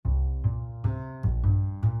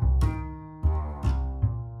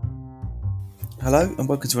Hello and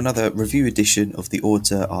welcome to another review edition of the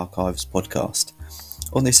Auteur Archives podcast.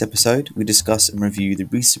 On this episode, we discuss and review the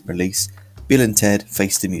recent release Bill and Ted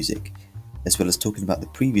Face the Music, as well as talking about the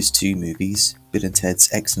previous two movies, Bill and Ted's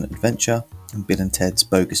Excellent Adventure and Bill and Ted's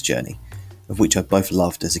Bogus Journey, of which I both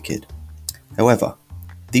loved as a kid. However,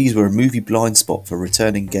 these were a movie blind spot for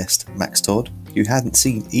returning guest Max Todd, who hadn't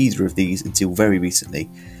seen either of these until very recently,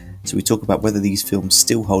 so we talk about whether these films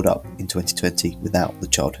still hold up in 2020 without the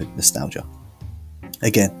childhood nostalgia.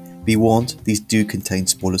 Again, be warned, these do contain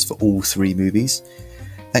spoilers for all three movies.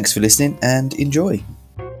 Thanks for listening and enjoy!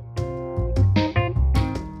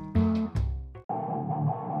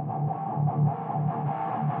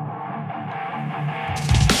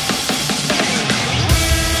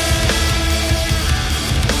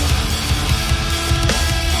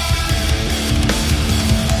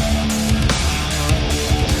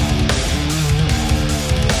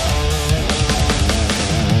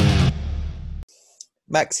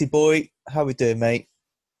 Maxi boy, how we doing, mate?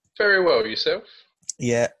 Very well, yourself?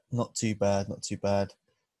 Yeah, not too bad, not too bad.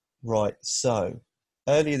 Right, so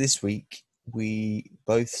earlier this week we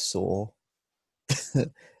both saw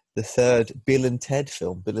the third Bill and Ted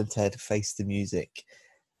film, Bill and Ted Face the Music.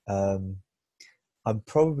 I'm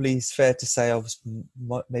probably, it's fair to say I was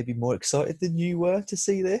maybe more excited than you were to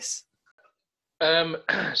see this.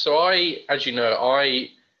 So as you know, I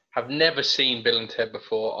have never seen Bill and Ted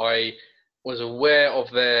before. I was aware of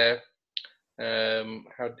their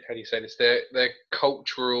how do you say this? Their cult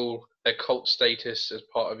status as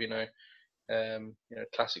part of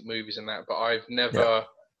classic movies and that. But I've never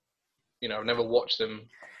I've never watched them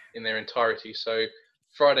in their entirety. So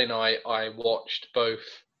Friday night I watched both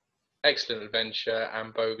Excellent Adventure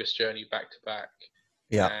and Bogus Journey back to back.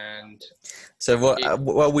 Yeah. And so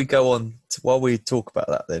while we talk about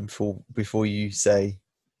that then, before you say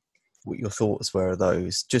what your thoughts were of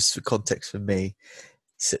those, just for context for me,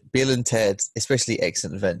 Bill and Ted, especially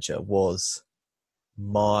Excellent Adventure, was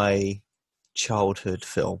my childhood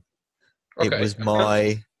film. Okay. It was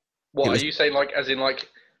my... Are you saying as in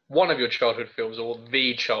one of your childhood films or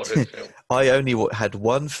the childhood film? I only had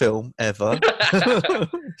one film ever.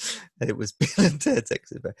 It was Bill and Ted's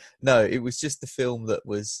Excellent Adventure. No, it was just the film that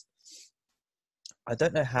was... I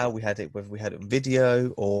don't know how we had it, whether we had it on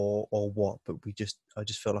video or what, but I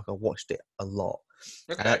just felt like I watched it a lot.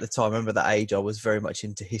 Okay. And at the time, I remember that age, I was very much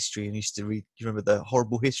into history and used to read, you remember the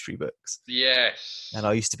horrible history books? Yes. And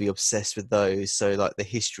I used to be obsessed with those. So like the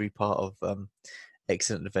history part of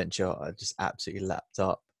Excellent Adventure, I just absolutely lapped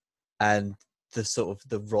up. And the sort of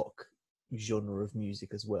the rock genre of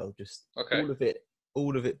music as well, just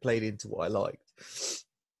all of it played into what I liked.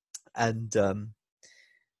 And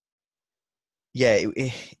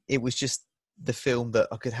it was just the film that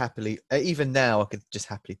I could happily, even now, I could just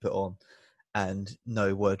happily put on and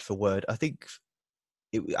know word for word. I think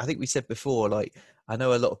we said before, like, I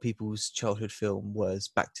know a lot of people's childhood film was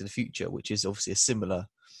Back to the Future, which is obviously a similar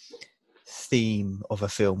theme of a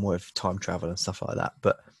film with time travel and stuff like that.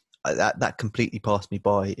 But that completely passed me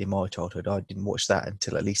by in my childhood. I didn't watch that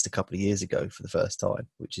until at least a couple of years ago for the first time,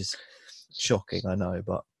 which is shocking, I know.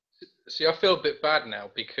 But see, I feel a bit bad now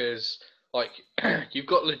because you've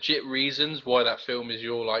got legit reasons why that film is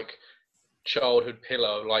your childhood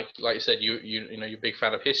pillow. Like you said, you're a big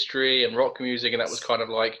fan of history and rock music, and that was kind of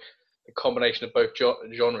like a combination of both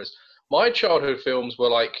genres. My childhood films were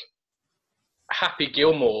like Happy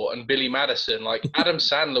Gilmore and Billy Madison. Like Adam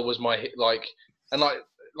Sandler was my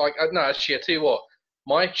no, actually, I tell you what,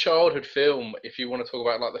 my childhood film, if you want to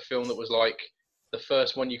talk about the film that was the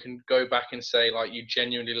first one you can go back and say you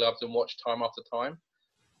genuinely loved and watched time after time,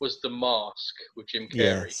 was The Mask with Jim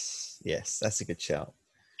Carrey. Yes, that's a good shout.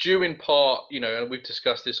 Due in part, and we've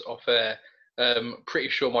discussed this off air, pretty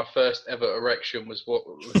sure my first ever erection was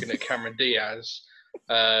looking at Cameron Diaz.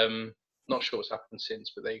 Not sure what's happened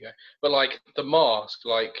since, but there you go. But The Mask,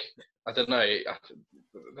 I don't know,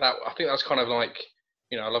 I think that's kind of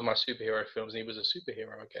I love my superhero films, and he was a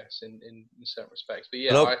superhero, I guess, in certain respects. But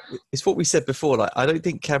yeah, it's what we said before. I don't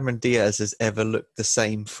think Cameron Diaz has ever looked the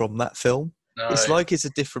same from that film. No. It's like it's a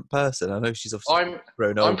different person. I know she's obviously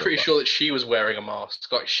grown older. I'm pretty sure that she was wearing a mask.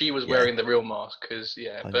 She was wearing the real mask because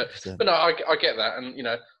But no, I get that, and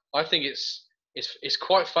I think it's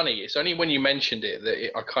quite funny. It's only when you mentioned it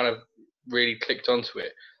that I kind of really clicked onto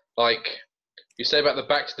it. You say about the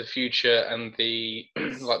Back to the Future and the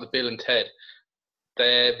the Bill and Ted.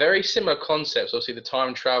 They're very similar concepts. Obviously, the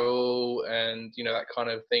time travel and that kind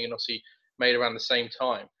of thing, and obviously made around the same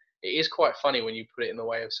time. It is quite funny when you put it in the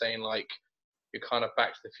way of saying you're kind of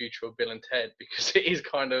Back to the Future or Bill and Ted, because it is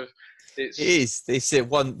kind of It is. They said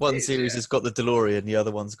one series yeah. has got the DeLorean, the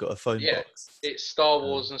other one's got a phone Yeah, box. it's Star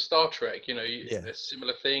Wars and Star Trek. Yeah, there's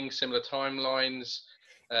similar things, similar timelines.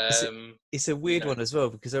 it's a weird one as well,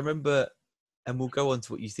 because I remember, and we'll go on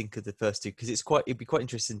to what you think of the first two, because it'd be quite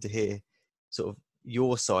interesting to hear sort of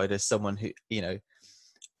your side as someone who,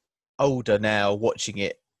 older now, watching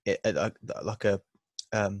it like a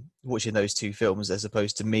watching those two films, as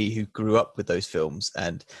opposed to me who grew up with those films.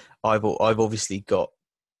 And I've obviously got,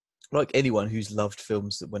 like anyone who's loved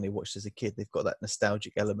films that when they watched as a kid, they've got that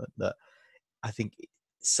nostalgic element that I think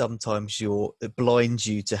sometimes it blinds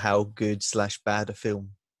you to how good / bad a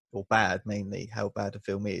film, or bad mainly, how bad a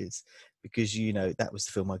film is, because that was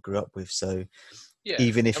the film I grew up with. So Yeah,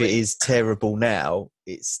 even if I mean, it is terrible now,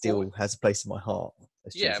 it still well, has a place in my heart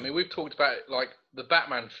as yeah, I children. mean, we've talked about like the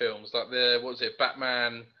Batman films, like what was it,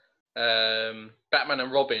 Batman and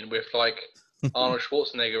Robin with like Arnold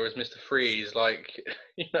Schwarzenegger as Mr. Freeze. Like,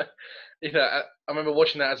 you know, I remember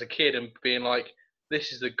watching that as a kid and being like,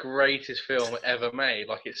 this is the greatest film ever made.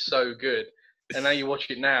 Like, it's so good. And now you watch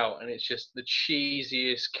it now, and it's just the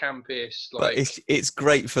cheesiest, campiest. But Like, it's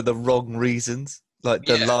great for the wrong reasons. Like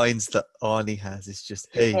the yeah, lines that Arnie has is just,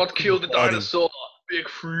 hey, I'd kill the Arnie, dinosaur, Big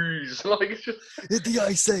Freeze. Like, it's just the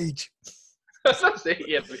Ice Age. that's it.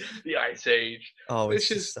 Yeah, the Ice Age. Oh, It's it's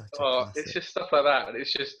just just, such a it's classic. just stuff like that, and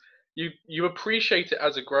it's just you appreciate it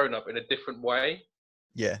as a grown up in a different way.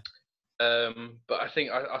 Yeah. But I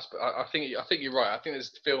think I think you're right. I think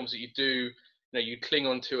there's films that you do, you cling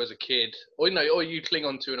on to as a kid, or you cling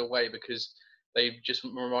on to in a way because they just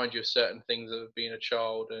remind you of certain things of being a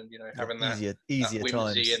child, and Yeah, having that easier whimsy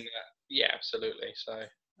times. and that. Yeah, absolutely. So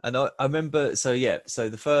And I remember, so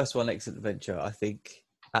the first one, Excellent Adventure, I think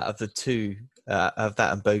out of the two, of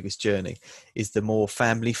that and Bogus Journey, is the more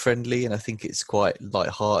family friendly, and I think it's quite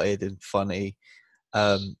light-hearted and funny.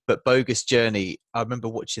 But Bogus Journey, I remember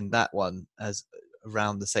watching that one as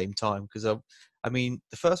around the same time, because I mean,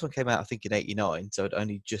 the first one came out I think in '89, so I'd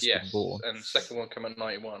only just been yes, born. and second one came at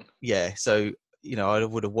 91. Yeah, so I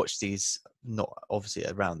would have watched these not obviously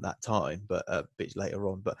around that time, but a bit later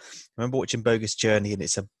on. But I remember watching Bogus Journey, and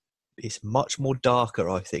it's much more darker,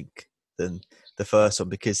 I think, than the first one,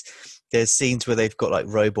 because there's scenes where they've got like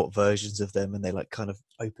robot versions of them, and they like kind of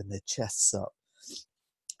open their chests up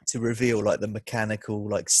to reveal like the mechanical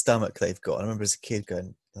like stomach they've got. I remember as a kid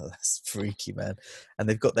going, "Oh, that's freaky, man!" And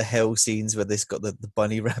they've got the hell scenes where they've got the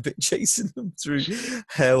bunny rabbit chasing them through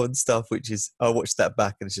hell and stuff. Which is, I watched that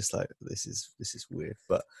back and it's just like, this is weird.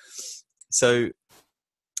 But so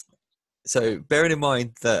bearing in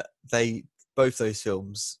mind that both those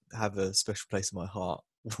films have a special place in my heart,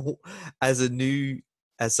 as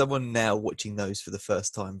someone now watching those for the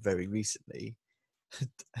first time very recently,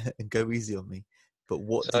 and go easy on me, but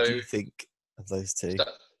what did So you think of those two? So,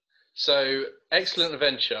 so Excellent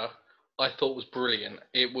Adventure, I thought was brilliant.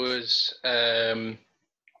 It was a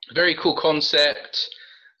very cool concept.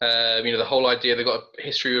 The whole idea, they've got a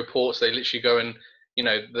history report, so they literally go and,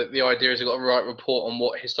 the idea is they've got to write a report on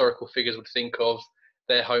what historical figures would think of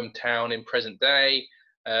their hometown in present day.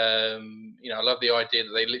 I love the idea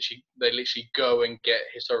that they literally go and get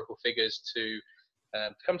historical figures to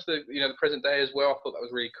come to the present day as well. I thought that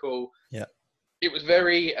was really cool. Yeah. It was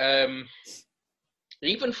very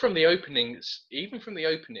even from the opening, it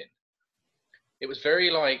was very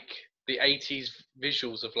like the 80s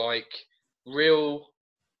visuals of like real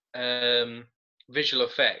visual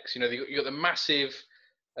effects. You got the massive,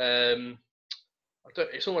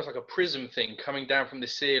 it's almost like a prism thing coming down from the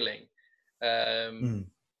ceiling at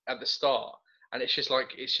the start, and it's just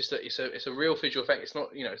it's a real visual effect. It's not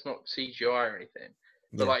it's not CGI or anything,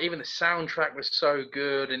 but like even the soundtrack was so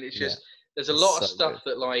good, and it's just there's a lot of stuff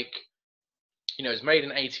that like. It's made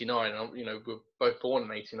in '89, and we're both born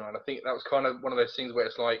in '89. I think that was kind of one of those things where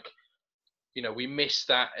it's like, we missed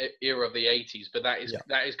that era of the '80s, but that is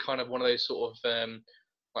kind of one of those sort of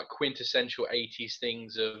like quintessential '80s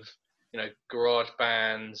things of garage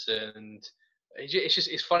bands, and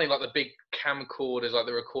it's funny, like the big camcorders, like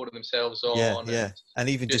they're recording themselves on, and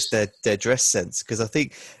even just their dress sense, because I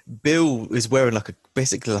think Bill is wearing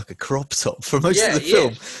basically like a crop top for most of the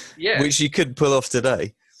film, which you couldn't pull off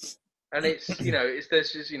today. And it's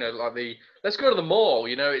there's just like the let's go to the mall,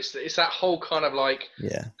 it's that whole kind of like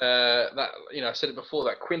that I said it before,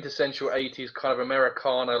 that quintessential '80s kind of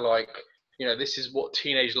Americana, like this is what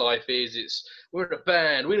teenage life is. It's we're in a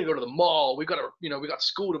band, we're gonna go to the mall, we got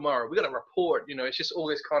school tomorrow, we got to report. It's just all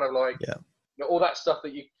this kind of like all that stuff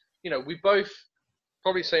that we both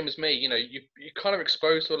probably same as me. You kind of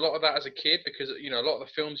exposed to a lot of that as a kid, because a lot of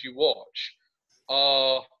the films you watch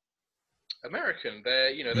are American.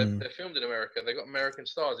 They're Mm. they're filmed in America. They got American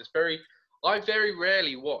stars. I very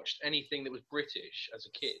rarely watched anything that was British as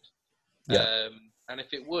a kid. Yeah. And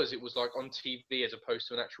if it was like on TV as opposed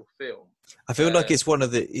to an actual film. I feel like it's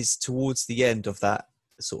it's towards the end of that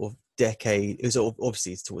sort of decade. It was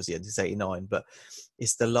obviously it's towards the end, it's 89, but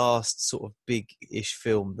it's the last sort of big-ish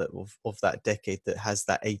film that of that decade that has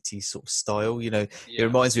that 80s sort of style. It Yeah,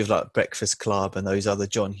 reminds me of like Breakfast Club and those other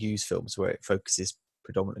John Hughes films where it focuses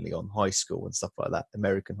predominantly on high school and stuff like that,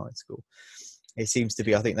 American high school. It seems to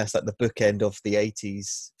be, I think that's like the bookend of the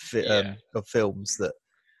 80s yeah. of films that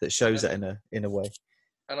shows that And in a way.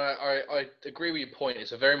 and I agree with your point.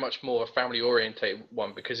 It's a very much more a family orientated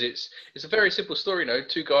one because it's a very simple story.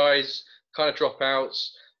 Two guys kind of dropouts.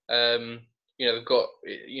 They've got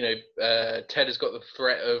Ted has got the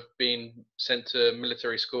threat of being sent to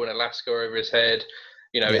military school in Alaska over his head.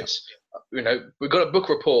 Yeah. It's we've got a book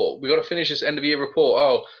report. We've got to finish this end of year report.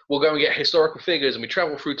 Oh, we'll go and get historical figures, and we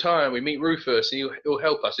travel through time. We meet Rufus, and he'll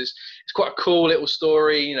help us. It's quite a cool little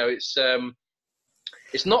story.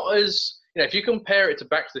 It's not as if you compare it to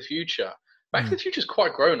Back to the Future. Back to the Future is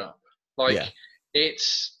quite grown up. Yeah.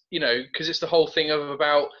 It's because it's the whole thing of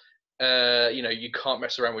about you can't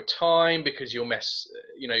mess around with time because you mess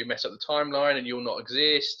up the timeline and you'll not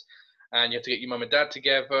exist, and you have to get your mum and dad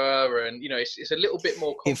together, and it's a little bit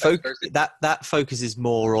more complex. That focuses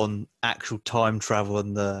more on actual time travel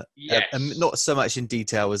and and not so much in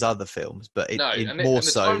detail as other films, but more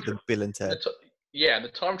so than Bill and Ted. And the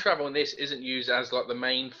time travel in this isn't used as like the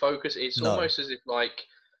main focus. It's almost as if like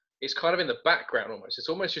it's kind of in the background almost. It's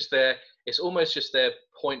almost just their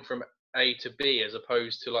point from A to B as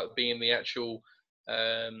opposed to like being the actual.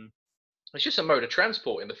 It's just a mode of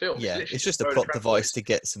transport in the film. Yeah, it's just a plot device to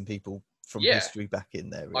get some people from history back in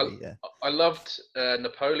there. Really, I loved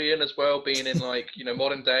Napoleon as well, being in like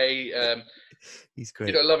modern day. He's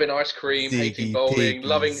great. Loving ice cream, hating bowling,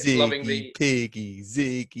 loving the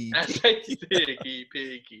Ziggy.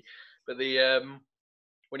 Piggy. But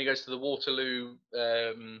when he goes to the Waterloo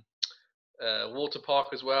water park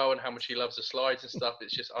as well, and how much he loves the slides and stuff,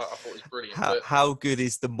 it's just I thought it was brilliant. How good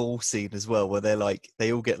is the mall scene as well, where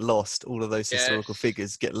they all get lost, all of those historical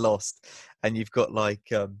figures get lost, and you've got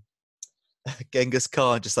like Genghis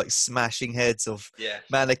Khan just like smashing heads of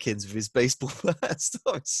mannequins with his baseball bat.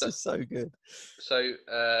 It's just so good. So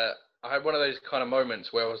I had one of those kind of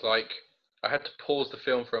moments where I was like, I had to pause the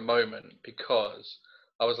film for a moment because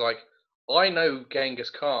I was like, I know Genghis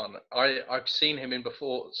Khan. I've seen him in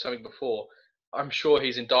something before. I'm sure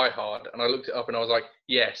he's in Die Hard, and I looked it up and I was like,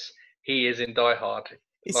 yes, he is in Die Hard.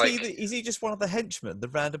 Is he just one of the henchmen, the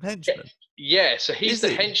random henchmen? Yeah. So he's the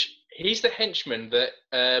henchman that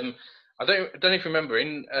I don't know if you remember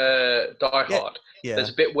in Die Hard. Yeah.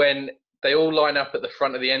 There's a bit when they all line up at the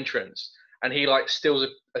front of the entrance, and he like steals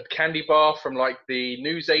a candy bar from like the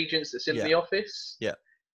news agents that's in the office. Yeah.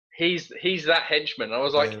 He's that henchman. And I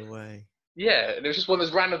was like, no way. Yeah, and it was just one of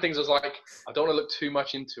those random things. I was like, I don't want to look too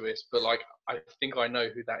much into it, but like, I think I know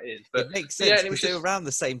who that is. But it makes sense because they were around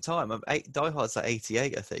the same time. Die Hard's like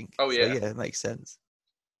 88, I think. Oh yeah, so, yeah, it makes sense.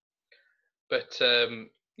 But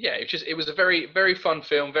it was a very, very fun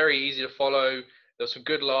film, very easy to follow. There was some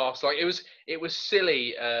good laughs. Like it was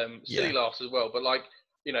silly laughs as well. But like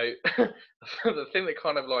the thing that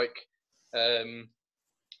kind of like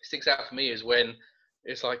sticks out for me is when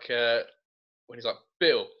it's like when he's like,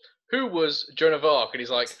 Bill, who was Joan of Arc? And he's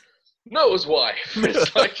like, Noah's wife.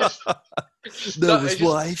 It's like just Noah's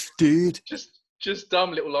wife, dude. Just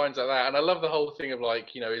dumb little lines like that. And I love the whole thing of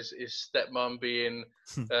like, his stepmom being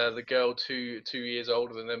the girl 2 years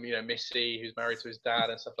older than them, Missy, who's married to his dad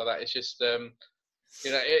and stuff like that. It's just it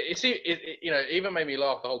even made me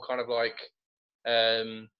laugh, the whole kind of like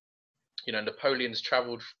Napoleon's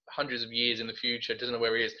traveled hundreds of years in the future, doesn't know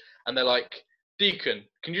where he is, and they're like, Deacon,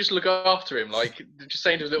 can you just look after him? Like, just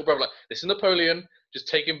saying to his little brother, like, this is Napoleon, just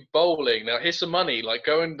take him bowling. Now, here's some money. Like,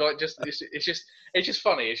 go and like, it's just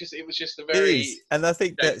funny. It was just a very. It is. And I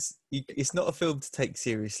think it's not a film to take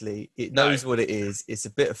seriously. It knows what it is. It's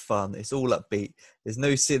a bit of fun. It's all upbeat. There's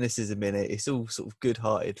no cynicism in it. It's all sort of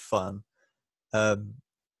good-hearted fun,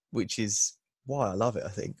 which is why I love it, I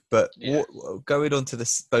think. But going on to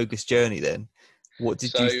the Bogus Journey, then, what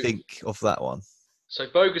did you think of that one? So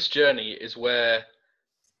Bogus Journey is where,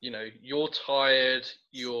 you're tired,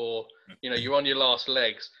 you're on your last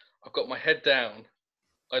legs. I've got my head down.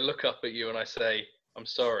 I look up at you and I say, I'm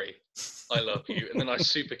sorry. I love you. And then I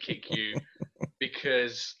super kick you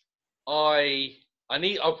because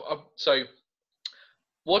so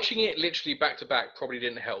watching it literally back to back probably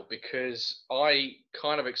didn't help because I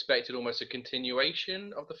kind of expected almost a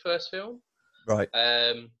continuation of the first film. Right.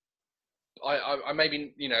 I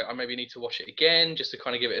maybe I maybe need to watch it again just to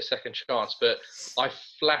kind of give it a second chance. But I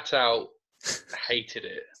flat out hated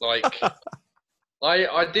it. Like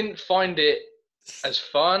I didn't find it as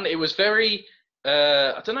fun. It was very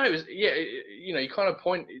I don't know. It was you kind of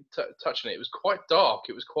touching it. It was quite dark.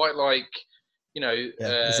 It was quite like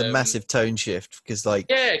There's a massive tone shift because like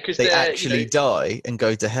because they they're actually die and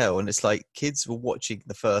go to hell, and it's like kids were watching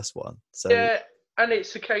the first one. So yeah, and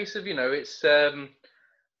it's a case of it's they're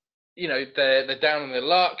down in their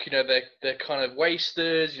luck. They're kind of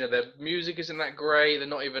wasters. Their music isn't that great. They're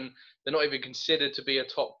not even considered to be a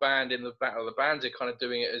top band in the Battle of the Bands. They're kind of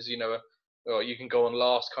doing it as you can go on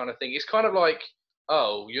last kind of thing. It's kind of like,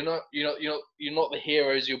 oh, you're not the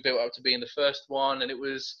heroes you're built up to be in the first one. And it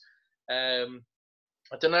was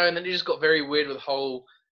I don't know. And then it just got very weird with the whole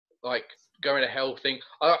like going to hell thing.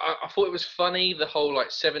 I thought it was funny, the whole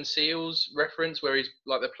like Seven Seals reference where he's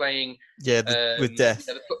like they're playing with death,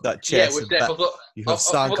 that chess. With death. You have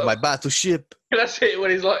sunk my battleship. That's it.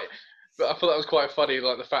 When he's like, but I thought that was quite funny,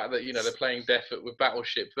 like the fact that they're playing death with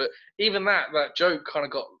Battleship. But even that joke kind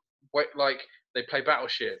of got like they play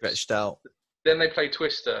Battleship, stretched out. Then they play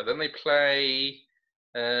Twister. Then they play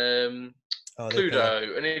Cluedo,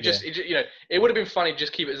 and it just it would have been funny to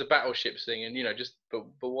just keep it as a Battleship thing, and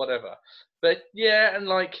but whatever. But yeah, and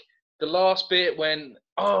like the last bit when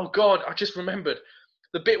oh god, I just remembered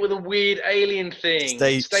the bit with the weird alien thing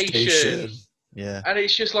station. Yeah, and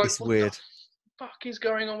it's just like it's weird. Fuck is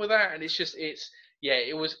going on with that? And it's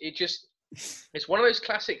one of those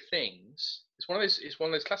classic things. It's one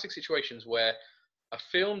of those classic situations where a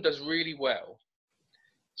film does really well,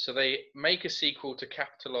 so they make a sequel to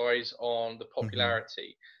capitalize on the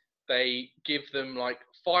popularity. They give them like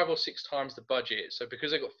 5 or 6 times the budget. So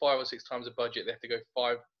because they got 5 or 6 times the budget, they have to go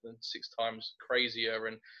 5 and 6 times crazier.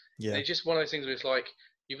 And it's just one of those things where it's like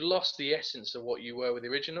you've lost the essence of what you were with the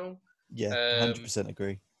original. Yeah, 100%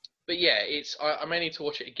 agree. But yeah, I may need to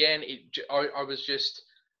watch it again. I was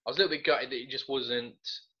a little bit gutted that it just wasn't,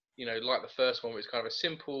 like the first one, where it's kind of a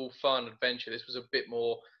simple, fun adventure. This was a bit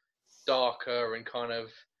more darker and kind of,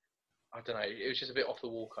 I don't know, it was just a bit off the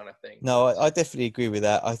wall kind of thing. No, I definitely agree with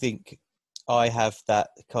that. I think I have that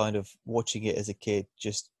kind of watching it as a kid,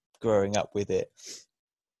 just growing up with it.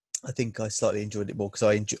 I think I slightly enjoyed it more because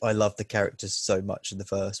I love the characters so much in the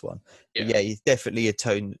first one. Yeah, but it's definitely a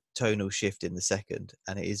tonal shift in the second,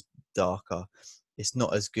 and it is darker. It's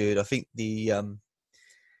not as good. I think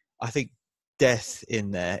I think death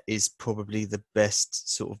in there is probably the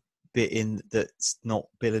best sort of bit in that's not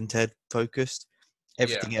Bill and Ted focused.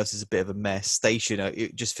 Everything else is a bit of a mess. Station,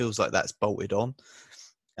 it just feels like that's bolted on,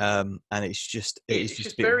 and it's just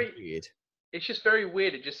very weird. It's just very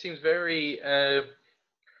weird. It just seems very.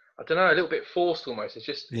 I don't know, a little bit forced almost. It's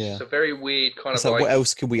just a very weird kind of like. What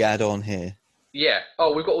else can we add on here? Yeah.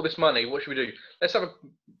 Oh, we've got all this money. What should we do? Let's have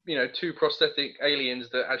 2 prosthetic aliens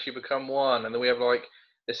that actually become one, and then we have like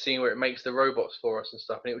the scene where it makes the robots for us and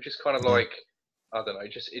stuff. And it was just kind of like, I don't know,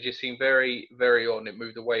 it just seemed very, very odd. And it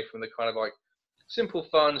moved away from the kind of like simple,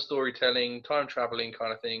 fun storytelling, time traveling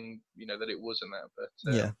kind of thing, that it wasn't that.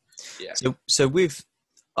 But yeah. So with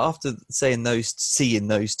after seeing those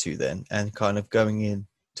 2 then, and kind of going in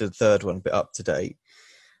to the third one a bit up to date,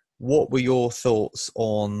 what were your thoughts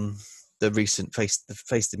on the recent Face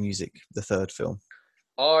the Music, the third film?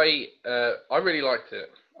 I really liked it.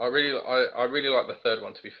 I really liked the third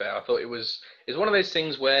one, to be fair. I thought it was one of those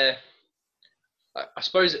things where I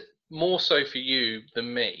suppose more so for you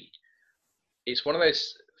than me, it's one of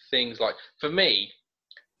those things like for me,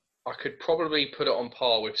 I could probably put it on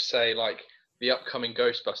par with, say, like the upcoming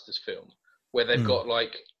Ghostbusters film, where they've got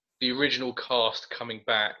like the original cast coming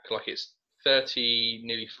back, like it's 30,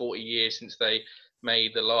 nearly 40 years since they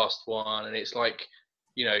made the last one, and it's like,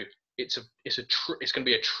 it's going to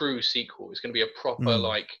be a true sequel. It's going to be a proper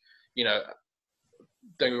like, don't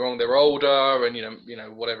get me wrong, they're older and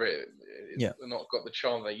whatever. They're not got the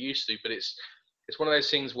charm they used to, but it's one of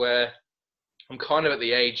those things where I'm kind of at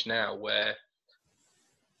the age now where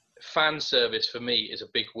fan service for me is a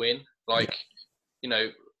big win. Like, I know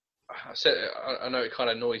it kind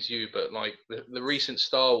of annoys you, but like the recent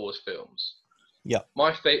Star Wars films. Yeah.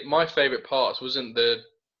 My favorite parts wasn't the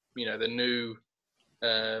new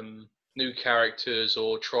new characters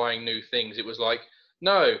or trying new things. It was like,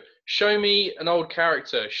 no, show me an old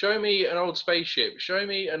character, show me an old spaceship, show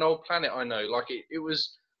me an old planet I know. Like it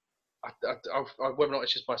was. Whether or not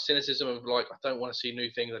it's just my cynicism of like I don't want to see new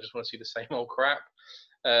things. I just want to see the same old crap.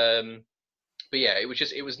 But yeah, it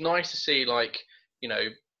was nice to see like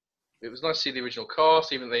it was nice to see the original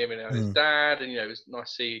cast, even though his dad, and it was nice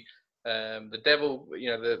to see the devil,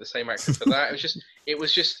 the same actor for that. It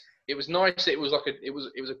was it was nice. It was like it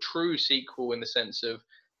was a true sequel in the sense of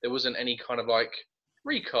there wasn't any kind of like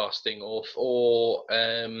recasting or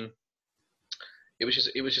it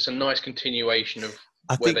was just a nice continuation of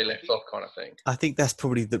where they left off, kind of thing. I think that's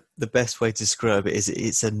probably the best way to describe it. Is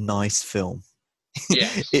it's a nice film.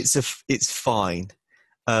 Yes. It's fine.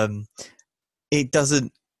 It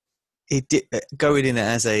doesn't. Going in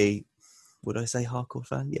as a, would I say hardcore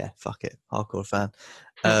fan? Yeah, fuck it, hardcore fan.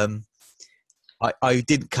 I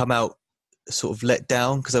didn't come out sort of let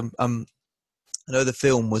down because I know the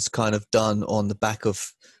film was kind of done on the back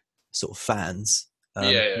of sort of fans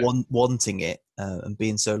wanting it and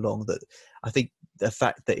being so long, that I think the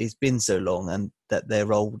fact that it's been so long and that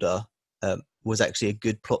they're older was actually a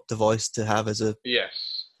good plot device to have as a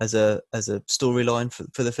storyline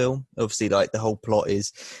for the film. Obviously, like the whole plot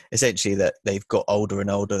is essentially that they've got older and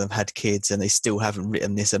older, they've had kids, and they still haven't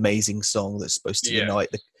written this amazing song that's supposed to unite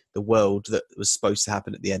the world, that was supposed to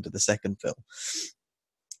happen at the end of the second film.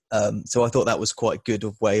 So I thought that was quite a good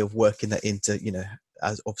way of working that into,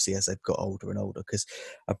 as they've got older and older, because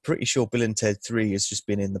I'm pretty sure Bill and Ted 3 has just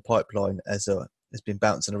been in the pipeline has been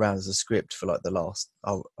bouncing around as a script for like the last,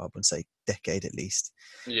 I would say, decade at least.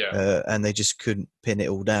 And they just couldn't pin it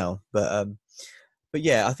all down. But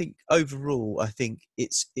yeah, I think overall, I think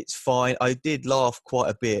it's fine. I did laugh quite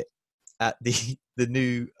a bit at the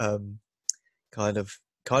new kind of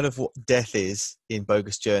what death is in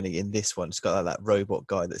Bogus Journey in this one. It's got that robot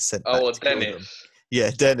guy that's sent back to kill them.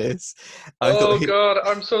 Yeah, Dennis. God,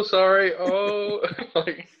 I'm so sorry.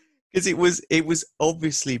 Because it was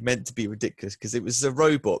obviously meant to be ridiculous, because it was a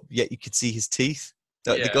robot, yet you could see his teeth,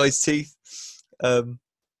 like the guy's teeth. And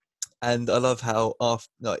I love how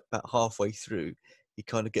about halfway through, he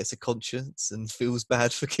kind of gets a conscience and feels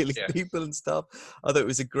bad for killing people and stuff. I thought it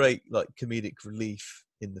was a great like comedic relief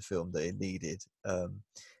in the film that it needed.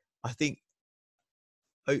 I think,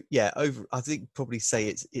 I think probably say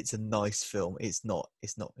it's a nice film. It's not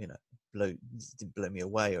didn't blow me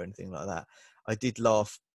away or anything like that. I did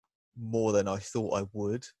laugh more than I thought I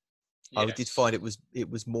would. I did find it was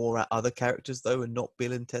more at other characters though, and not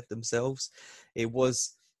Bill and Ted themselves. There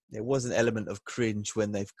was an element of cringe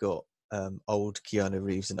when they've got old Keanu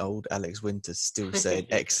Reeves and old Alex Winters still saying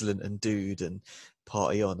excellent and dude and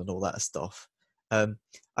party on and all that stuff. I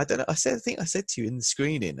don't know. I think I said to you in the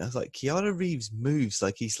screening, I was like, Keanu Reeves moves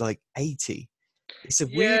like he's like 80. It's a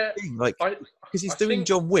weird thing, like, because he's doing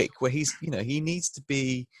John Wick, where he's, he needs to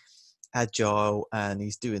be agile and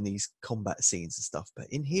he's doing these combat scenes and stuff. But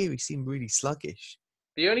in here, he seemed really sluggish.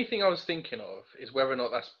 The only thing I was thinking of is whether or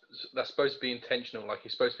not that's supposed to be intentional. Like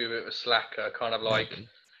he's supposed to be a bit of a slacker, kind of like,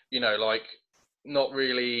 like not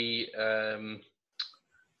really. I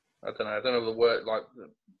don't know the word, like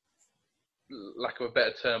lack of a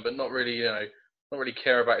better term, but not really, not really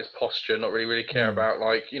care about his posture, not really care about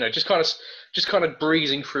like, just kind of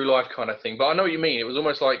breezing through life kind of thing. But I know what you mean. It was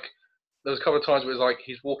almost like there was a couple of times where it was like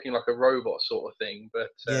he's walking like a robot sort of thing. But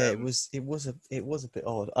it was a bit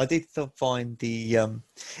odd. I did find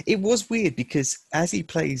it was weird because as he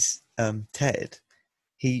plays Ted,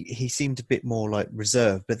 he seemed a bit more like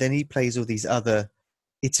reserved, but then he plays all these other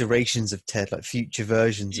iterations of Ted, like future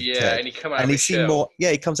versions of Ted, and he comes out of his shell. More,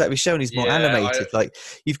 he comes out of his shell and he's more animated. Like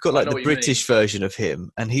you've got like the British version of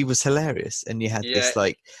him, and he was hilarious, and you had this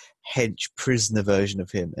like hench prisoner version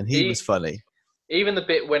of him, and he was funny. Even the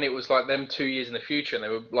bit when it was like them 2 years in the future, and they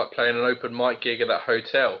were like playing an open mic gig at that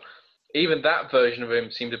hotel. Even that version of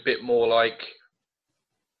him seemed a bit more like,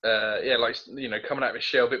 coming out of his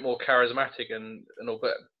shell, a bit more charismatic and all.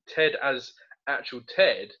 But Ted as actual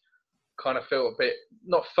Ted kind of felt a bit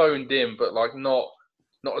not phoned in, but like not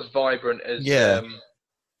as vibrant as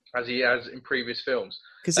he has in previous films.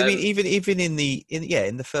 Because I mean, even in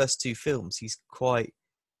the first two films, he's quite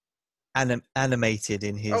animated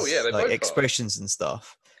in his expressions and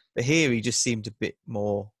stuff. But here, he just seemed a bit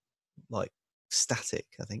more like static,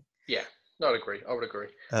 I think. Yeah, I would agree.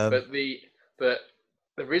 But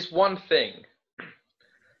there is one thing,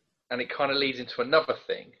 and it kind of leads into another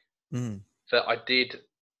thing that I did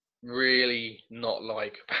really not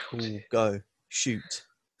like about it. Go shoot!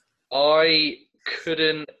 I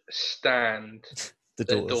couldn't stand the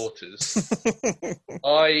daughters.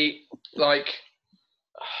 I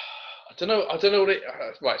don't know what it.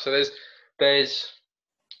 Right, so there's,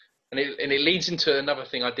 and it leads into another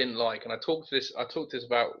thing I didn't like, and I talked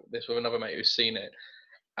about this with another mate who's seen it,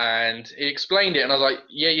 and he explained it, and I was like,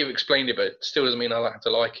 yeah, you've explained it, but it still doesn't mean I have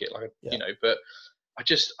to like it, but. I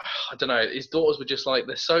don't know. His daughters were just like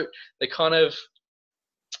they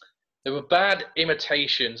were bad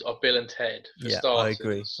imitations of Bill and Ted. For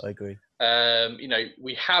starters. I agree.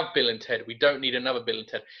 We have Bill and Ted. We don't need another Bill and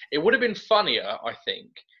Ted. It would have been funnier, I think,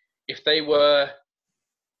 if they were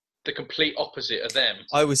the complete opposite of them.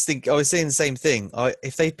 I was saying the same thing.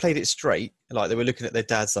 If they played it straight, like they were looking at their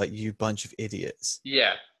dads like, you bunch of idiots.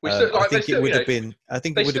 Yeah, I think it would have been. I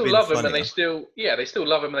think it they would have still been love him, and funnier. they still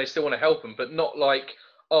love him, and they still want to help him, but not like,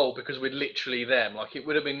 oh, because we're literally them. Like, it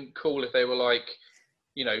would have been cool if they were like,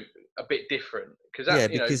 a bit different, because Yeah,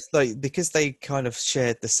 that, because they kind of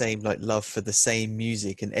shared the same like love for the same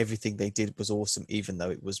music, and everything they did was awesome, even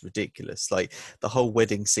though it was ridiculous. Like the whole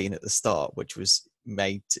wedding scene at the start, which was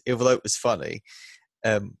made, although it was funny,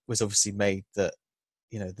 was obviously made that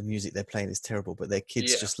the music they're playing is terrible, but their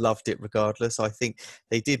kids yeah, just loved it regardless. I think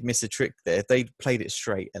they did miss a trick there. If they played it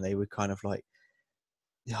straight and they were kind of like,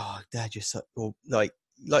 oh, Dad, you're so, or like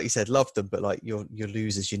you said, love them, but like you're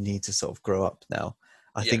losers. You need to sort of grow up now.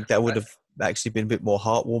 I yeah. think that would have actually been a bit more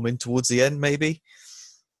heartwarming towards the end, maybe.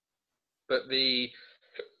 But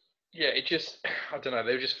it just, I don't know.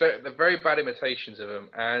 They were just they're very bad imitations of him,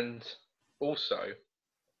 and also,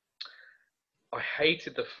 I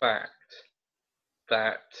hated the fact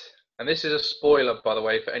that, and this is a spoiler, by the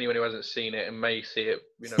way, for anyone who hasn't seen it and may see it,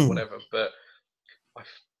 whatever. But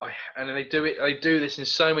and then they do it. They do this in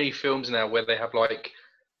so many films now, where they have like,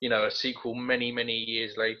 a sequel many, many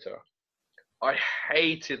years later. I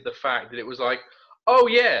hated the fact that it was like, oh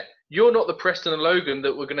yeah, you're not the Preston and Logan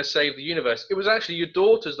that were going to save the universe. It was actually your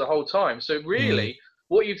daughters the whole time. So Mm, really,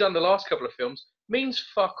 what you've done the last couple of films means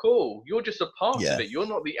fuck all. You're just a part of yeah, it. You're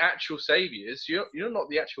not the actual saviors. You're not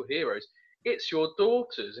the actual heroes. It's your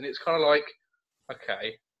daughters, and it's kind of like,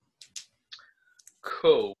 okay,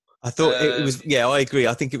 cool. I thought it was. Yeah, I agree.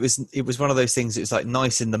 I think it was one of those things. It was like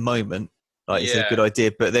nice in the moment, like it's a Yeah, good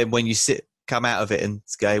idea, but then when you come out of it and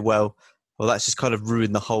go, well, that's just kind of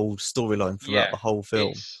ruined the whole storyline throughout yeah. the whole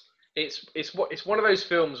film. It's one of those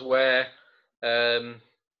films where um,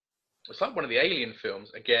 it's like one of the Alien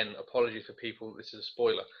films. Again, apologies for people. This is a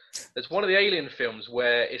spoiler. It's one of the Alien films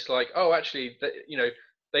where it's like, oh, actually,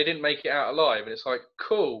 they didn't make it out alive, and it's like,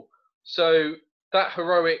 cool. So that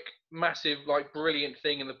heroic, massive, like, brilliant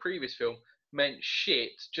thing in the previous film meant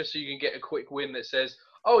shit, just so you can get a quick win that says,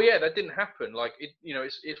 oh yeah, that didn't happen. Like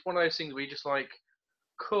it's one of those things where you just like,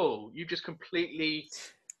 cool. You just completely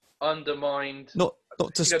undermined. Not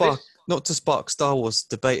to This. spark Star Wars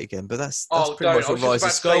debate again, but that's Oh, pretty don't. much I what was just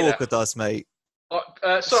Rise of about to say that. Skywalker does, mate.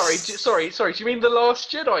 Sorry. Do you mean the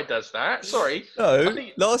Last Jedi does that? Sorry, I No,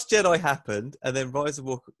 think. Last Jedi happened, and then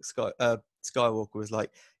Skywalker was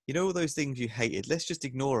like, all those things you hated, let's just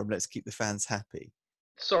ignore them. Let's keep the fans happy.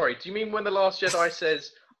 Sorry, do you mean when the Last Jedi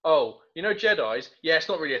says, "Oh, Jedi's? Yeah, it's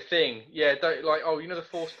not really a thing. Yeah, don't like. Oh, the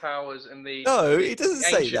Force powers and No, the, it doesn't the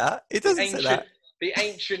say ancient, that. It the doesn't say ancient, that. the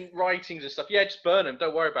ancient writings and stuff. Yeah, just burn them.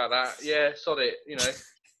 Don't worry about that. Yeah, sod it.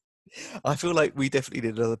 I feel like we definitely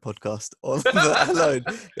need another podcast on that alone.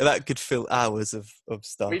 That could fill hours of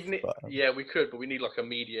stuff. But Yeah, we could, but we need like a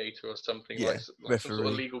mediator or something, yeah, like some sort of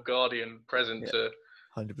referee. legal guardian present Yeah, to.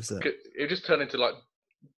 100%. It just turned into like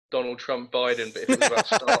Donald Trump Biden, but if it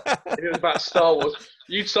was about Star Wars,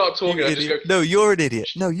 you'd start You talking. I'd just go, idiot. No, you're an idiot.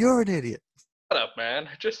 No, you're an idiot. "Shut up, man!"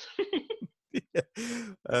 Just.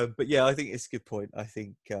 Yeah. But yeah, I think it's a good point. I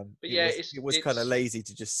think But it yeah, was kind of lazy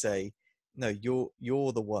to just say, no,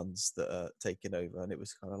 you're the ones that are taking over, and it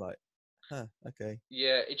was kind of like, okay.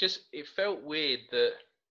 yeah. It felt weird that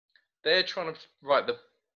they're trying to write the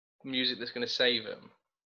music that's going to save them,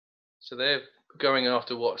 so they're going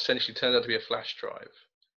after what essentially turns out to be a flash drive.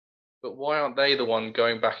 But why aren't they the one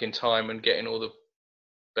going back in time and getting all the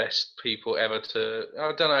best people ever to?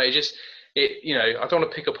 I don't know. I don't want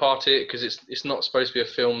to pick apart it because it's not supposed to be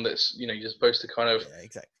a film that's you're supposed to kind of Yeah,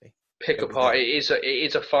 exactly. pick Go with apart. it. It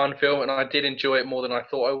is a fun film, and I did enjoy it more than I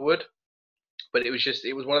thought I would. But it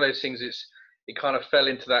was one of those things. It kind of fell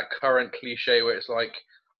into that current cliche where it's like,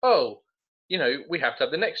 oh, we have to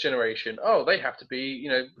have the next generation. Oh, they have to be,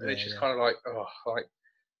 and it's Yeah, just yeah. kind of like, oh, like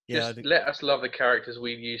Yeah, just let us love the characters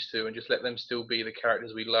we used to, and just let them still be the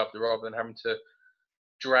characters we loved, rather than having to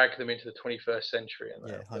drag them into the 21st century and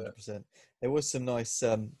yeah, that. But 100%. There was some nice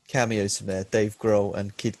cameos from there. Dave Grohl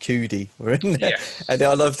and Kid Cudi were in there, and yes,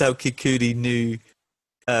 I loved how Kid Cudi knew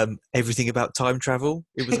everything about time travel.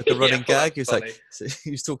 It was like a yeah, running well, gag. that's He was like, funny. so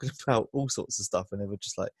he was talking about all sorts of stuff, and they were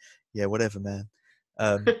just like, yeah, whatever, man.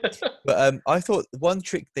 Um, but I thought one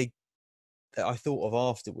trick that I thought of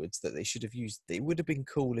afterwards that they should have used. It would have been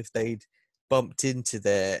cool if they'd bumped into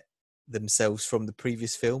themselves from the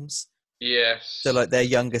previous films. So Yes. like their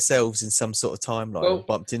younger selves in some sort of timeline, and Well,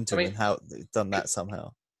 bumped into I them, mean, and how they've done that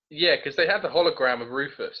somehow. yeah, because they had the hologram of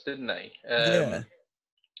Rufus, didn't they? Yeah,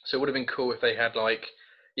 So it would have been cool if they had like,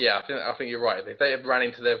 yeah, I think you're right. If they had ran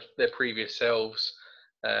into their previous selves,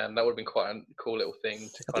 That would have been quite a cool little thing to I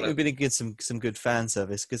think kind it would of. have been good some good fan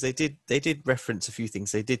service, because they did reference a few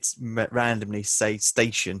things. They did randomly say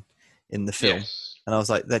station in the film, Yes. and I was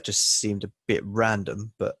like, that just seemed a bit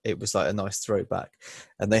random, but it was like a nice throwback.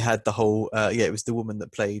 And they had the whole it was the woman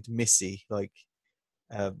that played Missy, like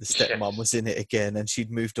the stepmom was Yes. in it again, and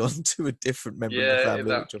she'd moved on to a different member of the Yeah, family,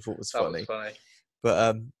 which I thought was that was funny. funny.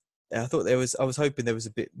 But I thought I was hoping there was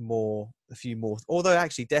a few more. Although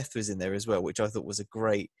actually, Death was in there as well, which I thought was it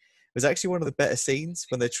was actually one of the better scenes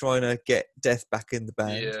when they're trying to get Death back in the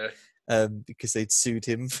band. Yeah. Because they'd sued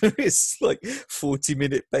him for his like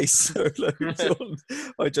 40-minute bass solos on,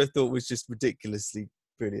 which I thought was just ridiculously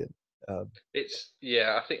brilliant. I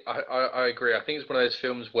think I agree. I think it's one of those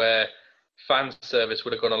films where fan service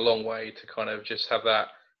would have gone a long way to kind of just have that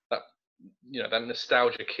that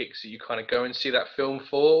nostalgia kicks that you kind of go and see that film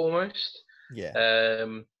for almost. Yeah,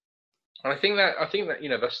 And I think that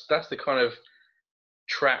that's the kind of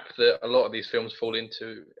trap that a lot of these films fall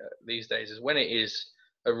into these days, is when it is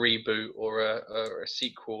a reboot or a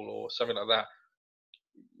sequel or something like that.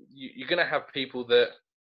 You're going to have people that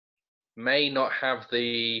may not have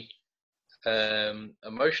the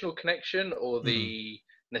emotional connection or the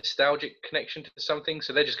nostalgic connection to something,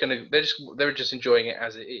 so they're just enjoying it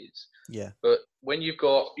as it is. yeah, But when you've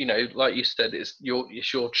got, like you said, it's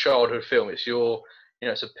your childhood film, it's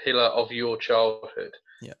it's a pillar of your childhood.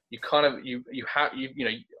 yeah. You kind of you have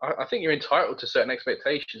I think you're entitled to certain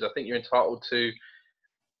expectations. I think you're entitled to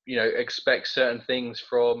expect certain things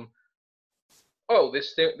from, oh,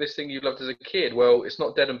 this thing you loved as a kid. Well, it's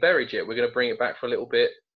not dead and buried yet. We're going to bring it back for a little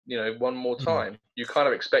bit, one more Mm. time. You kind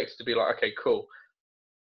of expect it to be like, okay, cool.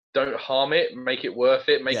 Don't harm it. Make it worth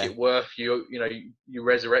it. Make Yeah. it worth you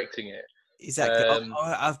resurrecting it. Exactly.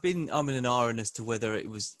 I've been in an iron as to whether it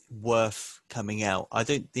was worth coming out. I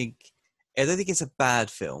don't think it's a bad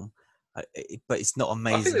film, but it's not I think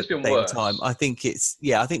amazing there's at the been same time. worse. I think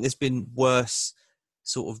I think there's been worse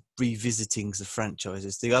sort of revisitings of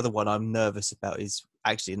franchises. The other one I'm nervous about is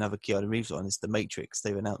actually another Keanu Reeves one. Is The Matrix.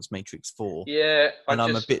 They've announced Matrix 4, Yeah, and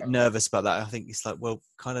I'm a bit nervous about that. I think it's like, well,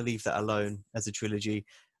 kind of leave that alone as a trilogy.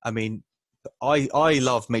 I mean, I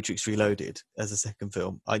love Matrix Reloaded as a second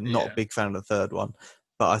film. I'm not a yeah. big fan of the third one,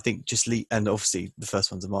 but I think and obviously the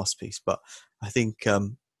first one's a masterpiece. But I think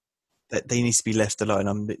that they need to be left alone.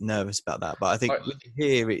 I'm a bit nervous about that. But I think with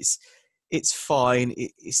here it's fine.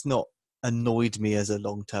 It's not annoyed me as a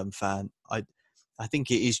long-term fan. I think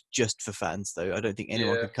it is just for fans, though. I don't think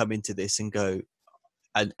anyone Yeah. could come into this and go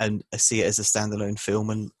and see it as a standalone film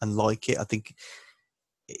and like it. I think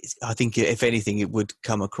if anything, it would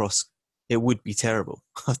come across. It would be terrible,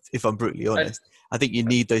 if I'm brutally honest. I think you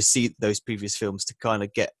need those previous films to kind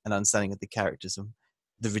of get an understanding of the characters and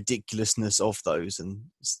the ridiculousness of those, and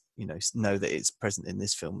know that it's present in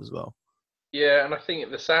this film as well. Yeah, and I think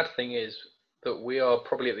the sad thing is that we are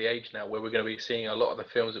probably at the age now where we're going to be seeing a lot of the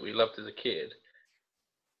films that we loved as a kid,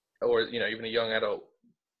 or even a young adult,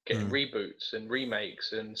 getting Mm. reboots and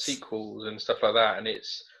remakes and sequels and stuff like that. And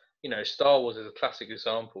it's Star Wars is a classic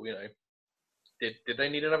example. Did they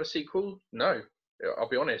need another sequel? No, I'll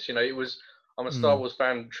be honest. It was. I'm a Star Mm. Wars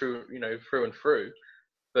fan, through and through,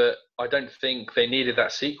 but I don't think they needed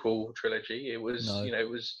that sequel trilogy. It was, No.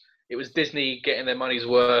 it was Disney getting their money's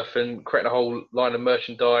worth and creating a whole line of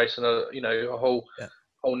merchandise and a Yeah.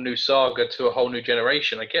 whole new saga to a whole new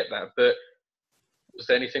generation. I get that, but was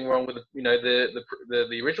there anything wrong with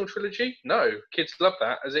the original trilogy? No, kids love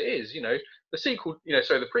that as it is. The sequel,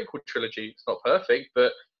 the prequel trilogy, it's not perfect,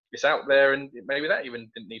 but it's out there, and maybe that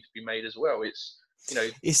even didn't need to be made as well. It's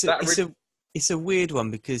It's a weird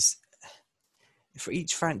one, because for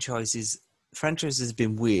each franchise has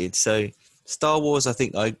been weird. So Star Wars, I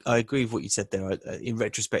think I agree with what you said there. In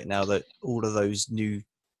retrospect, now that all of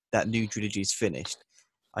that new trilogy is finished,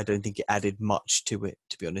 I don't think it added much to it,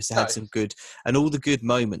 to be honest. It had some good, and all the good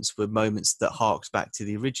moments were moments that harked back to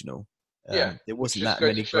the original. yeah, There which wasn't just that goes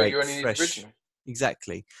to many show great, you only need the fresh, original.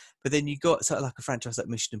 exactly. But then you got sort of like a franchise like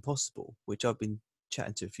Mission Impossible, which I've been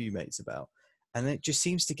chatting to a few mates about, and it just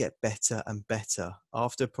seems to get better and better.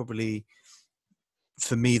 After probably,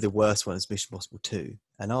 for me, the worst one is Mission Impossible 2,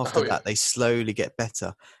 and after Oh yeah. that, they slowly get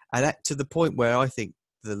better, and to the point where I think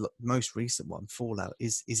the most recent one, Fallout,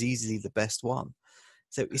 is easily the best one.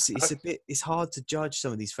 So it's hard to judge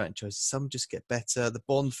some of these franchises. Some just get better. The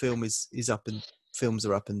Bond film is up, and films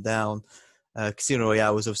are up and down. Casino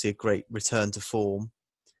Royale was obviously a great return to form,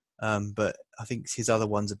 but I think his other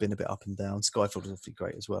ones have been a bit up and down. Skyfall was obviously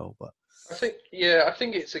great as well, but I think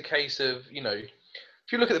it's a case of,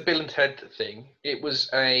 if you look at the Bill and Ted thing, it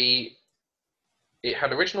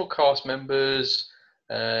had original cast members.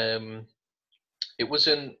 It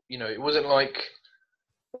wasn't like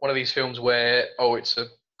one of these films where it's a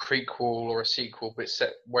prequel or a sequel, but it's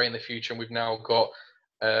set way in the future, and we've now got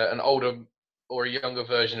an older or a younger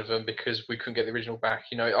version of them because we couldn't get the original back.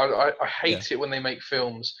 I hate it when they make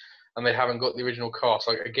films and they haven't got the original cast.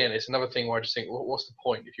 Like, again, it's another thing where I just think, well, what's the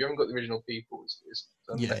point if you haven't got the original people? It's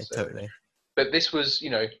unnecessary. Totally. But this was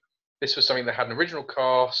something that had an original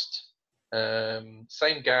cast,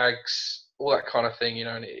 same gags, all that kind of thing,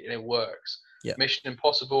 and it works. Yeah. Mission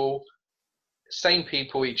Impossible, same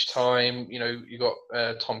people each time. You got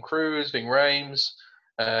Tom Cruise, Ving Rhames,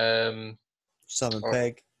 Simon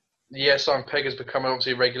Pegg. Yeah, Simon Pegg has become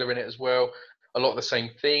obviously a regular in it as well. A lot of the same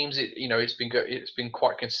themes. It's been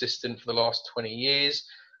quite consistent for the last 20 years.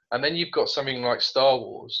 And then you've got something like Star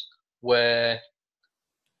Wars, where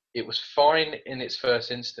it was fine in its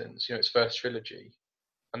first instance, its first trilogy,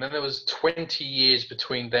 and then there was 20 years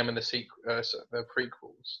between them and the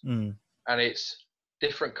prequels, and it's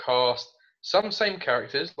different cast, some same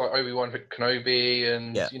characters like Obi-Wan Kenobi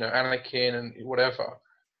and Anakin and whatever,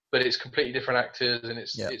 but it's completely different actors, and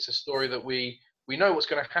it's a story that we know what's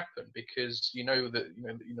going to happen because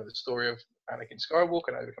the story of Anakin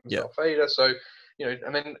Skywalker now becomes Darth Vader. So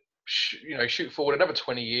and then shoot forward another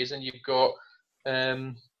 20 years, and you've got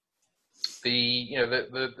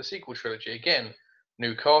the sequel trilogy again,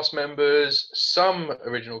 new cast members, some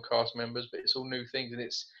original cast members, but it's all new things, and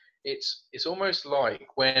it's almost like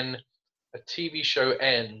when a TV show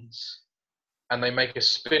ends and they make a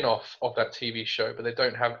spin-off of that TV show, but they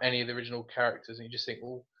don't have any of the original characters, and you just think,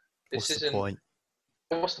 well, this what's the point?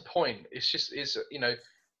 What's the point?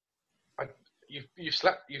 You've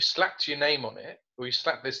slapped your name on it, or you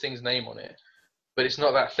slapped this thing's name on it, but it's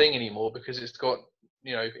not that thing anymore because it's got,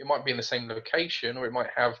 it might be in the same location or it might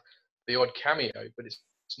have the odd cameo, but it's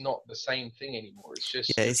not the same thing anymore. It's just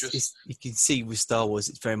you can see with Star Wars,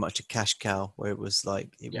 it's very much a cash cow where it was like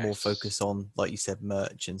more focused on, like you said,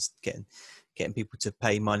 merch and getting people to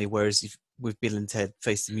pay money. Whereas with Bill and Ted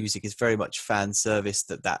Face the Music, it's very much fan service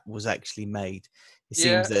that was actually made. It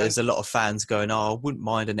seems that there's a lot of fans going, I wouldn't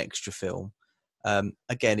mind an extra film.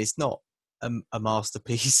 Again, it's not a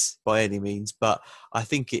masterpiece by any means, but I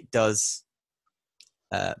think it does.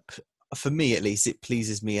 For me, at least, it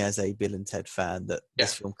pleases me as a Bill and Ted fan that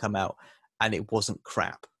this film come out and it wasn't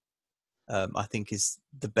crap. I think is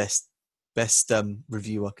the best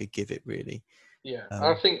review I could give it, really. Yeah,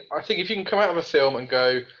 I think if you can come out of a film and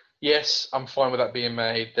go, yes, I'm fine with that being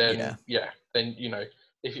made, then then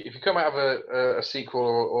if you come out of a sequel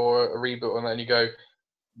or a reboot and then you go,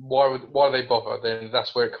 why do they bother? Then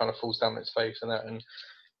that's where it kind of falls down its face and that. And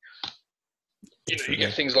you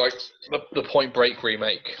get things like the Point Break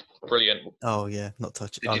remake, brilliant. Oh yeah, not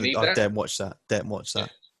touching. Did you need that? I don't watch that. Don't watch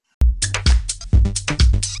that.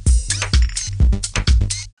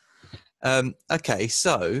 Okay,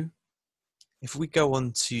 so if we go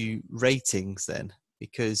on to ratings then,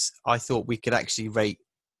 because I thought we could actually rate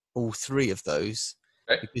all three of those,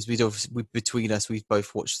 because between us, we've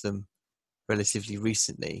both watched them relatively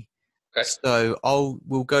recently. Okay. So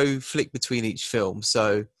we'll go flick between each film.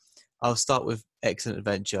 So I'll start with Excellent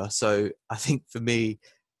Adventure. So I think for me,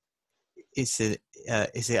 it's an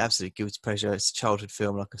absolute guilty pleasure. It's a childhood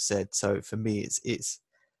film, like I said. So for me, it's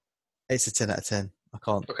a 10 out of 10. I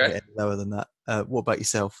can't get any lower than that. What about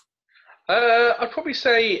yourself? I'd probably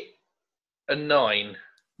say a 9.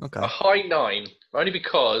 Okay. A high 9, only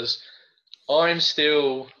because I'm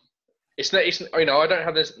still. It's I don't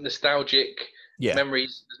have this nostalgic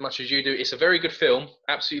memories as much as you do. It's a very good film.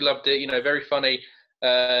 Absolutely loved it. Very funny.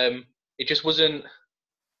 It just wasn't.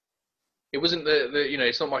 It wasn't the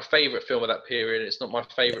it's not my favorite film of that period. It's not my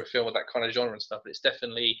favorite film of that kind of genre and stuff. But it's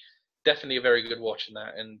definitely a very good watch in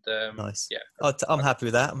that. And nice. Yeah, I'm happy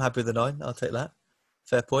with that. I'm happy with the 9. I'll take that.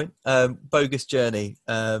 Fair point. Bogus Journey.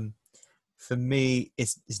 For me,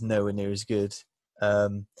 it's nowhere near as good.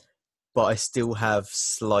 But I still have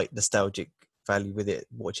slight nostalgic value with it,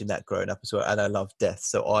 watching that growing up as well. And I love Death.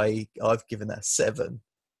 So I've given that 7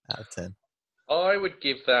 out of 10. I would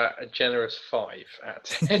give that a generous 5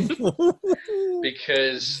 out of 10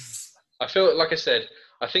 because I feel, like I said,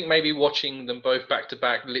 I think maybe watching them both back to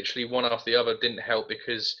back, literally one after the other, didn't help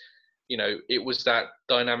because, it was that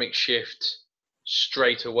dynamic shift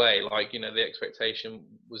straight away. Like, the expectation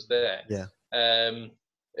was there. Yeah.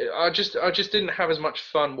 I just didn't have as much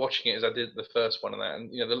fun watching it as I did the first one and that. And,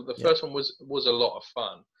 the first one was a lot of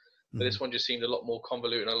fun, but this one just seemed a lot more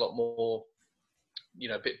convoluted and a lot more,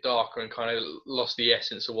 a bit darker and kind of lost the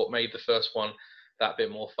essence of what made the first one that bit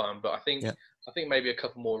more fun. But I think maybe a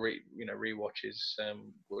couple more rewatches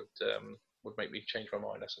would make me change my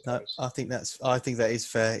mind, I suppose. No, I think that is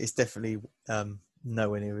fair. It's definitely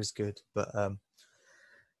nowhere near as good, but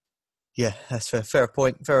Yeah, that's fair. Fair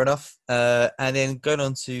point. Fair enough. And then going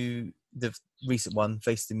on to the recent one,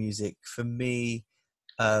 Face the Music. For me,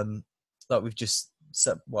 like we've just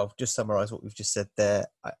summarised what we've just said there.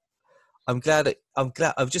 I'm glad. I'm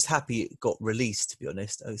just happy it got released. To be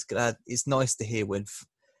honest, I was glad. It's nice to hear when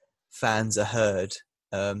fans are heard,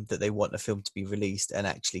 that they want a film to be released and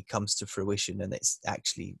actually comes to fruition and it's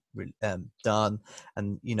actually done.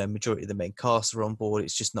 And majority of the main cast are on board.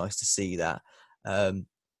 It's just nice to see that.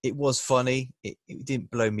 It was funny. It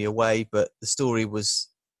didn't blow me away, but the story was.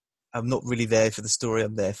 I'm not really there for the story.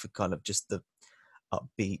 I'm there for kind of just the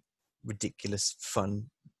upbeat, ridiculous, fun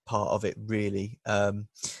part of it, really.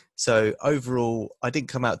 So overall, I didn't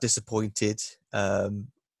come out disappointed,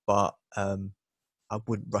 but I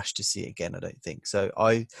wouldn't rush to see it again, I don't think. So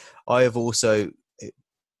I have also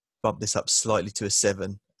bumped this up slightly to a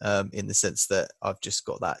 7, in the sense that I've just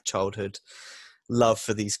got that childhood love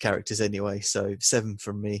for these characters anyway. So 7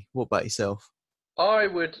 from me. What about yourself? I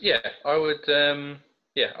would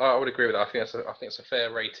agree with that. I think it's a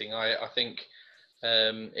fair rating. I think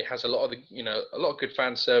it has a lot of a lot of good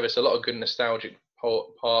fan service, a lot of good nostalgic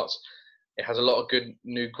parts. It has a lot of good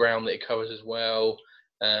new ground that it covers as well.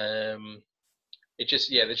 There's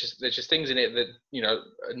just things in it that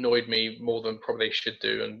annoyed me more than probably they should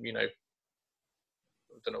do, and I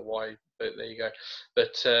don't know why, but there you go.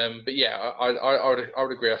 But yeah, I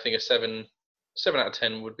would agree. I think a 7 out of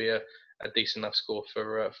 10 would be a decent enough score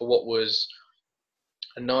for what was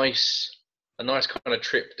a nice kind of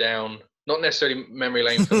trip down, not necessarily memory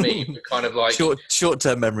lane for me, but kind of like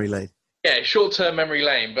short-term memory lane. Yeah, short-term memory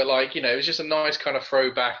lane, but it was just a nice kind of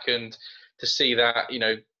throwback, and to see that,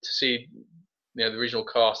 to see the original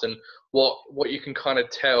cast, and what you can kind of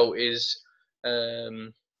tell is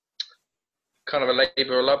kind of a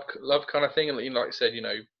labour of love kind of thing, and like I said,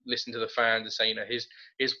 listen to the fans and say,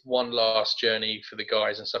 here's one last journey for the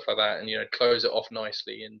guys and stuff like that, and close it off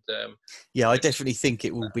nicely. And I definitely think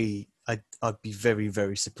it will be. I'd be very,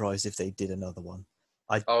 very surprised if they did another one.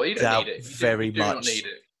 You don't doubt need it. Very you do much. Not need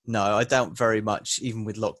it. No, I doubt very much. Even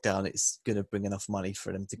with lockdown, it's going to bring enough money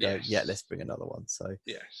for them to go. Yes. Yeah, let's bring another one. So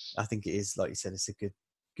yes, I think it is, like you said, it's a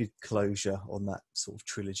good closure on that sort of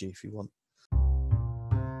trilogy, if you want.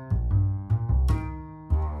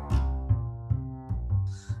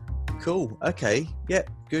 Cool. Okay. Yeah.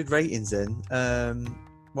 Good ratings then.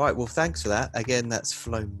 Right. Well, thanks for that. Again, that's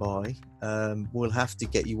flown by. We'll have to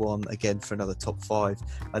get you on again for another top 5.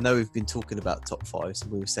 I know we've been talking about top 5s,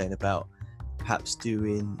 and we were saying about perhaps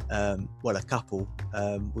doing a couple.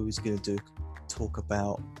 We was going to talk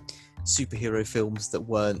about superhero films that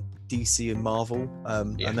weren't DC and Marvel.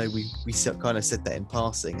 Yes. I know we kind of said that in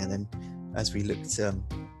passing, and then as we looked.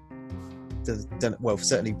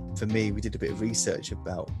 Certainly for me, we did a bit of research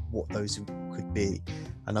about what those could be,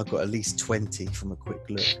 and I've got at least 20 from a quick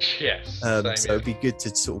look. Yes. So it'd be good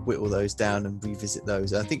to sort of whittle those down and revisit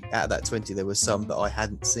those. I think out of that 20, there were some that I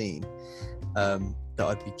hadn't seen, that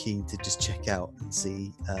I'd be keen to just check out and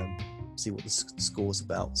see what the score's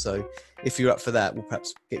about. So if you're up for that, we'll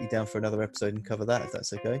perhaps get you down for another episode and cover that, if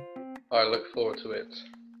that's okay. I look forward to it.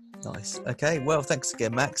 Nice. Okay. Well, thanks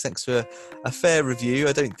again, Max. Thanks for a fair review.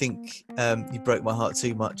 I don't think you broke my heart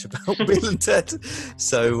too much about Bill and Ted,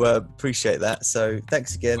 so appreciate that. So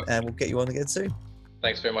thanks again, and we'll get you on again soon.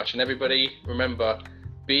 Thanks very much. And everybody, remember,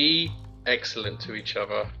 be excellent to each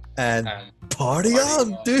other. And party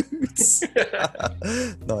on, dudes.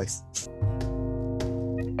 Nice.